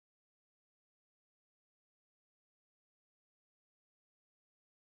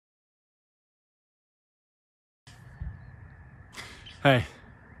Hey,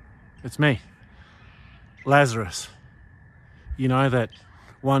 it's me, Lazarus. You know that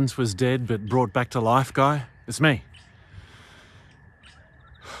once was dead but brought back to life guy? It's me.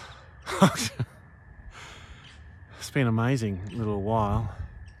 It's been an amazing little while.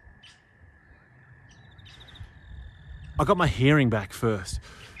 I got my hearing back first.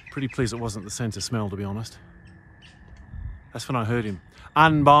 Pretty pleased it wasn't the sense of smell, to be honest. That's when I heard him.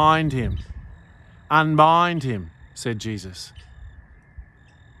 Unbind him. Unbind him, said Jesus.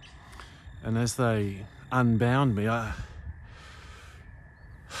 And as they unbound me,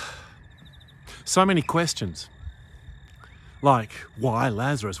 so many questions. Like, why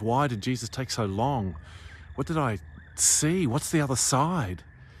Lazarus? Why did Jesus take so long? What did I see? What's the other side?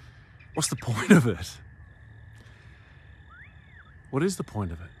 What's the point of it? What is the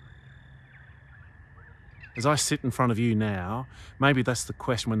point of it? As I sit in front of you now, maybe that's the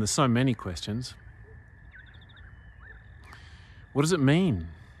question when there's so many questions. What does it mean?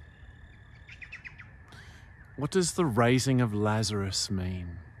 What does the raising of Lazarus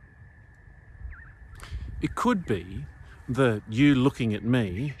mean? It could be that you looking at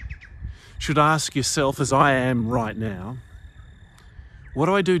me should ask yourself, as I am right now, what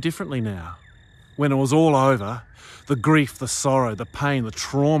do I do differently now? When it was all over, the grief, the sorrow, the pain, the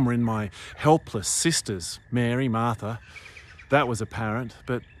trauma in my helpless sisters, Mary, Martha, that was apparent,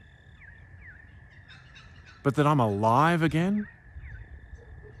 but that I'm alive again?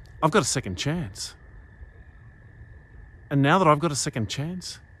 I've got a second chance. And now that I've got a second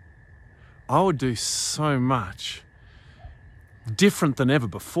chance, I would do so much different than ever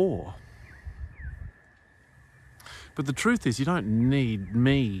before. But the truth is, you don't need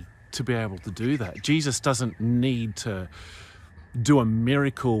me to be able to do that. Jesus doesn't need to do a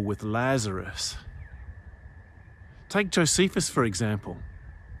miracle with Lazarus. Take Josephus, for example.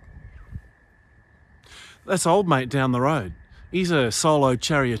 That's old mate down the road. He's a solo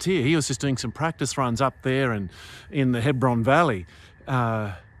charioteer. He was just doing some practice runs up there and in the Hebron Valley.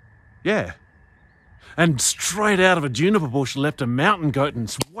 And straight out of a juniper bush leapt a mountain goat and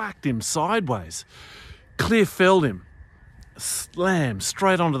whacked him sideways. Clear felled him. Slammed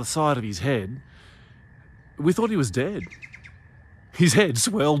straight onto the side of his head. We thought he was dead. His head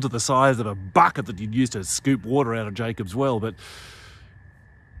swelled to the size of a bucket that you'd use to scoop water out of Jacob's well, but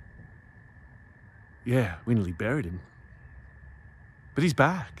yeah, we nearly buried him. But he's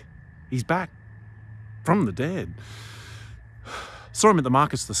back. He's back from the dead. Saw him at the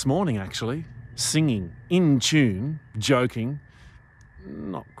markets this morning, actually, singing, in tune, joking.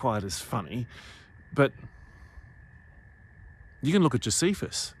 Not quite as funny, but you can look at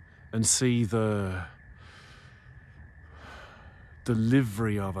Josephus and see the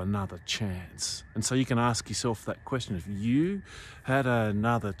delivery of another chance. And so you can ask yourself that question. If you had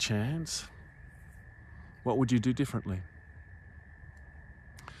another chance, what would you do differently?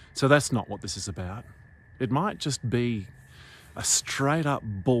 So that's not what this is about. It might just be a straight up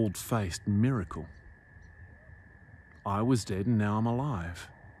bald-faced miracle. I was dead and now I'm alive.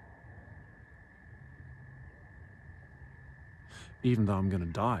 Even though I'm going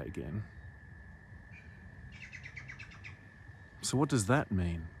to die again. So what does that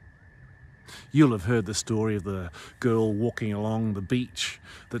mean? You'll have heard the story of the girl walking along the beach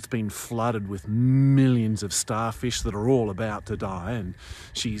that's been flooded with millions of starfish that are all about to die, and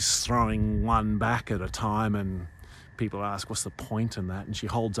she's throwing one back at a time, and people ask, what's the point in that? And she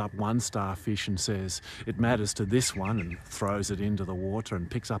holds up one starfish and says, it matters to this one, and throws it into the water, and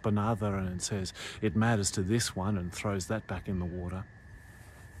picks up another and says, it matters to this one, and throws that back in the water.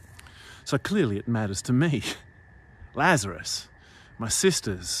 So clearly it matters to me, Lazarus, my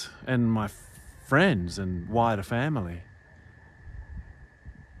sisters, and my friends and wider family.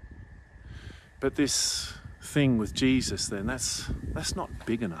 But this thing with Jesus then, that's not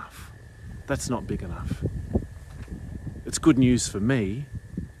big enough. That's not big enough. It's good news for me.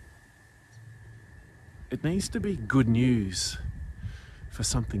 It needs to be good news for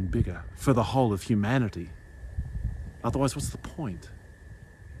something bigger, for the whole of humanity. Otherwise, what's the point?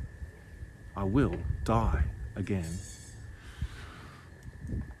 I will die again.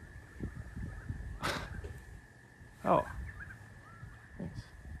 Oh, thanks.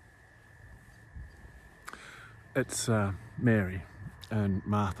 It's Mary and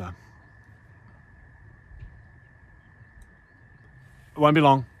Martha. It won't be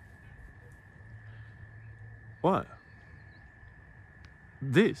long. What?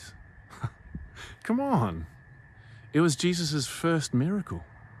 This? Come on. It was Jesus' first miracle.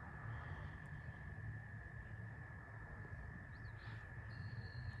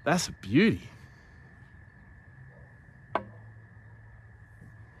 That's a beauty.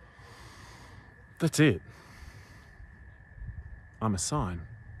 That's it. I'm a sign.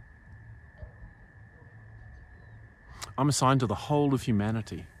 I'm a sign to the whole of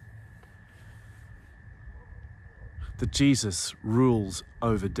humanity that Jesus rules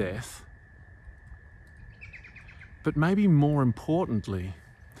over death, but maybe more importantly,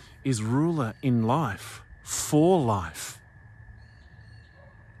 is ruler in life, for life.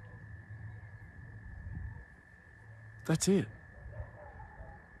 That's it.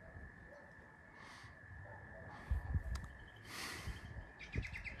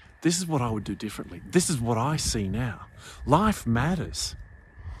 This is what I would do differently. This is what I see now. Life matters.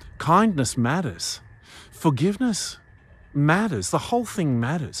 Kindness matters. Forgiveness matters. The whole thing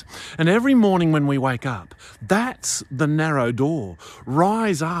matters. And every morning when we wake up, that's the narrow door.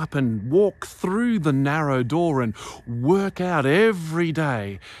 Rise up and walk through the narrow door and work out every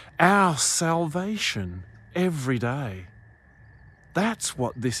day our salvation every day. That's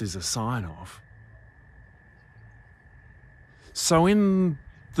what this is a sign of. So in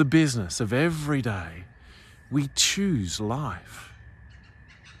the business of every day, we choose life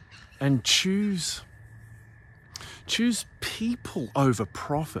and choose people over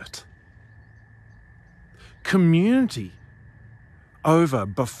profit, community over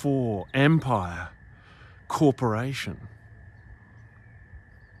before empire, corporation.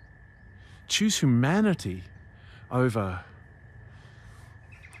 Choose humanity over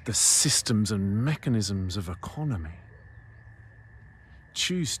the systems and mechanisms of economy.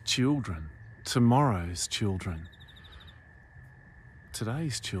 Choose children, tomorrow's children,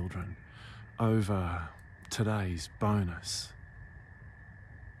 today's children, over today's bonus.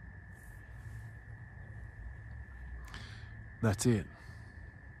 That's it.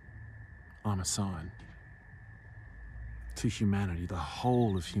 I'm a sign to humanity, the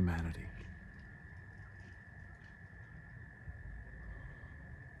whole of humanity.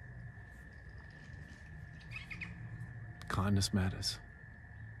 Kindness matters.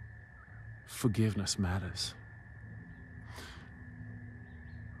 Forgiveness matters.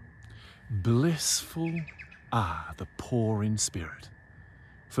 Blissful are the poor in spirit,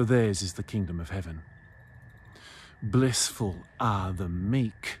 for theirs is the kingdom of heaven. Blissful are the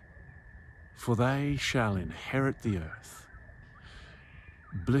meek, for they shall inherit the earth.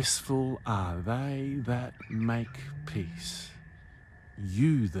 Blissful are they that make peace,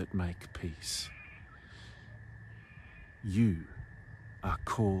 you that make peace. You are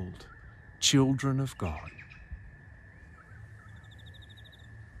called children of God.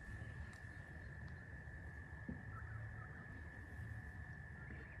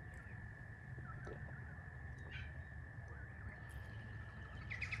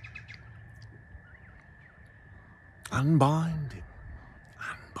 Unbind him.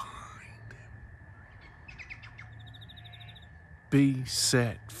 Unbind him. Be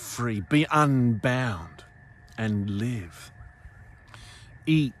set free. Be unbound and live.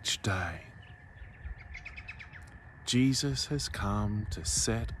 Each day, Jesus has come to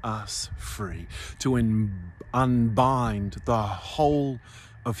set us free, to unbind the whole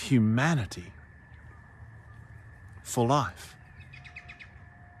of humanity for life.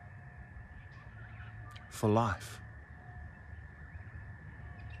 For life.